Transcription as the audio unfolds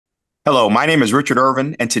Hello, my name is Richard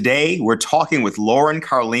Irvin, and today we're talking with Lauren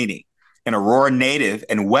Carlini, an Aurora native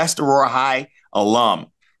and West Aurora High alum,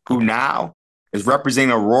 who now is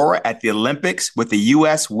representing Aurora at the Olympics with the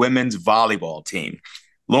U.S. women's volleyball team.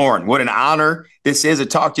 Lauren, what an honor this is to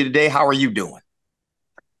talk to you today. How are you doing?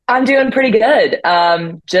 I'm doing pretty good.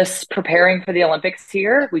 Just preparing for the Olympics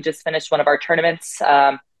here. We just finished one of our tournaments.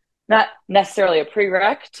 Not necessarily a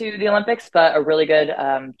prereq to the Olympics, but a really good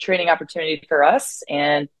training opportunity for us.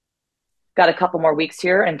 And got a couple more weeks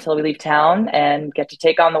here until we leave town and get to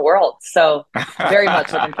take on the world. So very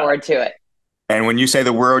much looking forward to it. And when you say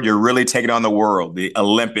the world, you're really taking on the world, the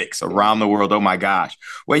Olympics around the world. Oh my gosh.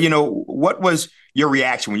 Well, what was your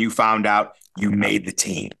reaction when you found out you made the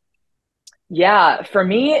team? Yeah, for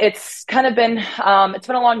me, it's kind of been it's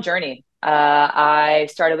been a long journey. I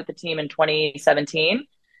started with the team in 2017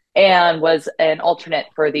 and was an alternate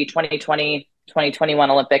for the 2020 2021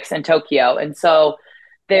 Olympics in Tokyo. And so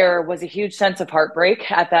there was a huge sense of heartbreak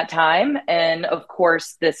at that time. And of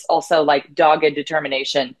course, this also like dogged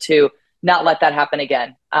determination to not let that happen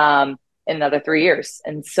again in another 3 years.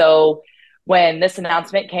 And so when this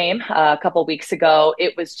announcement came a couple weeks ago,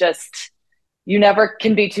 it was just you never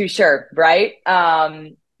can be too sure, right?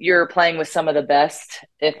 You're playing with some of the best,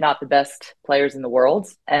 if not the best players in the world.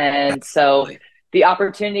 And so the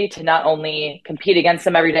opportunity to not only compete against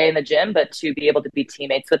them every day in the gym, but to be able to be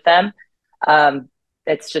teammates with them,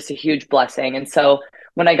 it's just a huge blessing. And so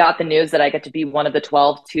when I got the news that I get to be one of the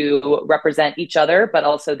 12 to represent each other, but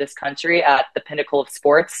also this country at the pinnacle of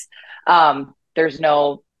sports, there's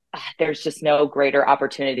no there's just no greater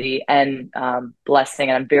opportunity and blessing.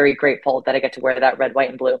 And I'm very grateful that I get to wear that red, white,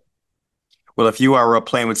 and blue. Well, if you are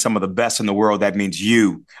playing with some of the best in the world, that means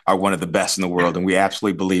you are one of the best in the world. And we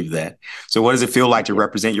absolutely believe that. So what does it feel like to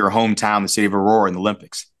represent your hometown, the city of Aurora, in the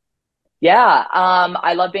Olympics? Yeah,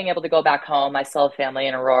 I love being able to go back home. I still have family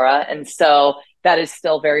in Aurora. And so that is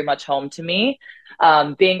still very much home to me.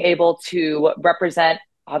 Being able to represent,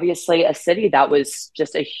 obviously, a city that was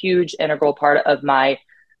just a huge integral part of my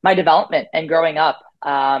development and growing up.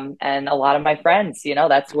 And a lot of my friends,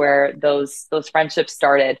 that's where those friendships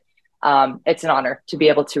started. It's an honor to be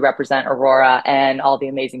able to represent Aurora and all the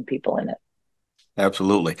amazing people in it.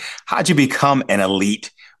 Absolutely. How'd you become an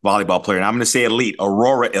elite volleyball player? And I'm going to say elite,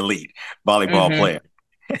 Aurora elite volleyball hmm player.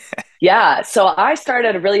 Yeah, so I started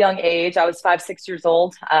at a really young age. I was 5, 6 years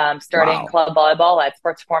old, starting Wow. club volleyball at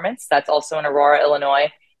Sports Performance. That's also in Aurora,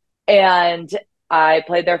 Illinois. And I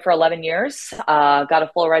played there for 11 years, got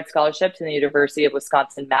a full ride scholarship to the University of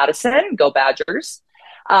Wisconsin-Madison. Go Badgers.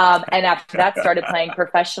 And after that, started playing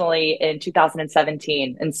professionally in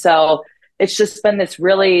 2017. And so it's just been this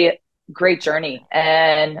really great journey.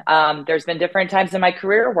 And there's been different times in my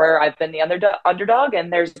career where I've been the underdog,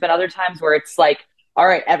 and there's been other times where it's like, all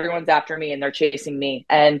right, everyone's after me and they're chasing me.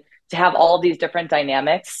 And to have all these different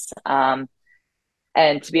dynamics, and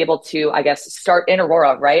to be able to, I guess, start in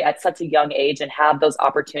Aurora, right, at such a young age and have those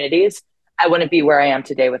opportunities, I wouldn't be where I am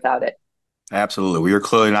today without it. Absolutely. We are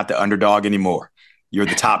clearly not the underdog anymore. You're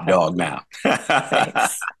the top dog now.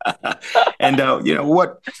 Thanks. And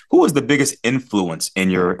who was the biggest influence in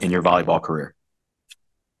your volleyball career?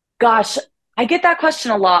 Gosh, I get that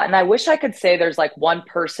question a lot, and I wish I could say there's like one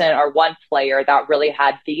person or one player that really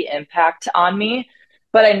had the impact on me,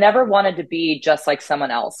 but I never wanted to be just like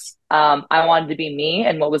someone else. I wanted to be me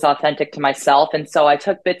and what was authentic to myself. And so I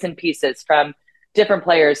took bits and pieces from different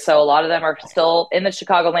players. So a lot of them are still in the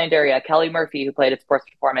Chicagoland area. Kelly Murphy, who played at Sports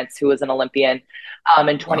Performance, who was an Olympian in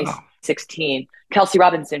Wow. 2016. Kelsey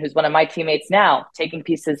Robinson, who's one of my teammates now, taking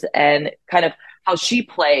pieces and kind of how she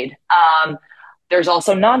played. There's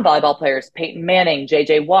also non-volleyball players, Peyton Manning,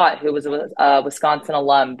 JJ Watt, who was a Wisconsin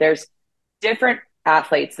alum. There's different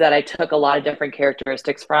athletes that I took a lot of different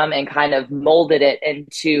characteristics from and kind of molded it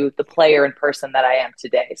into the player and person that I am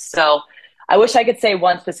today. So I wish I could say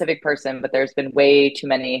one specific person, but there's been way too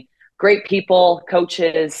many great people,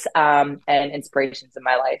 coaches, and inspirations in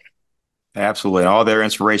my life. Absolutely. All their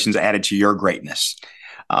inspirations added to your greatness.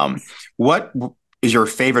 What is your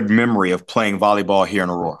favorite memory of playing volleyball here in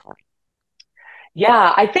Aurora?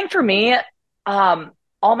 Yeah, I think for me,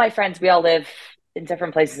 all my friends, we all live in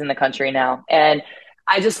different places in the country now. And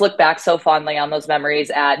I just look back so fondly on those memories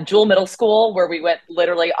at Jewel Middle School, where we went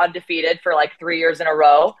literally undefeated for like 3 years in a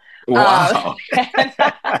row. Um, Wow.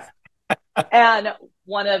 and, and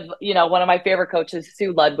one of my favorite coaches,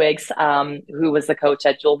 Sue Ludwig's, who was the coach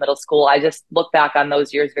at Jewel Middle School. I just look back on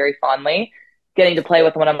those years very fondly, getting to play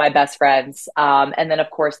with one of my best friends. And then,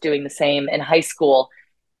 of course, doing the same in high school.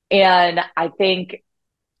 And I think,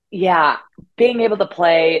 yeah, being able to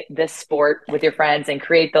play this sport with your friends and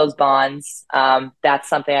create those bonds, that's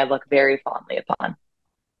something I look very fondly upon.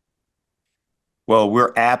 Well,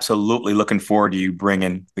 we're absolutely looking forward to you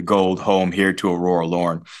bringing the gold home here to Aurora,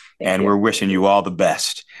 Lauren, Thank and you. we're wishing you all the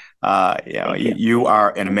best. Thank you. You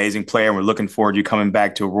are an amazing player, and we're looking forward to you coming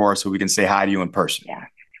back to Aurora so we can say hi to you in person. Yeah,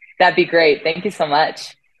 that'd be great. Thank you so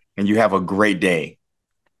much. And you have a great day.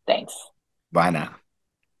 Thanks. Bye now.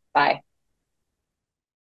 Bye.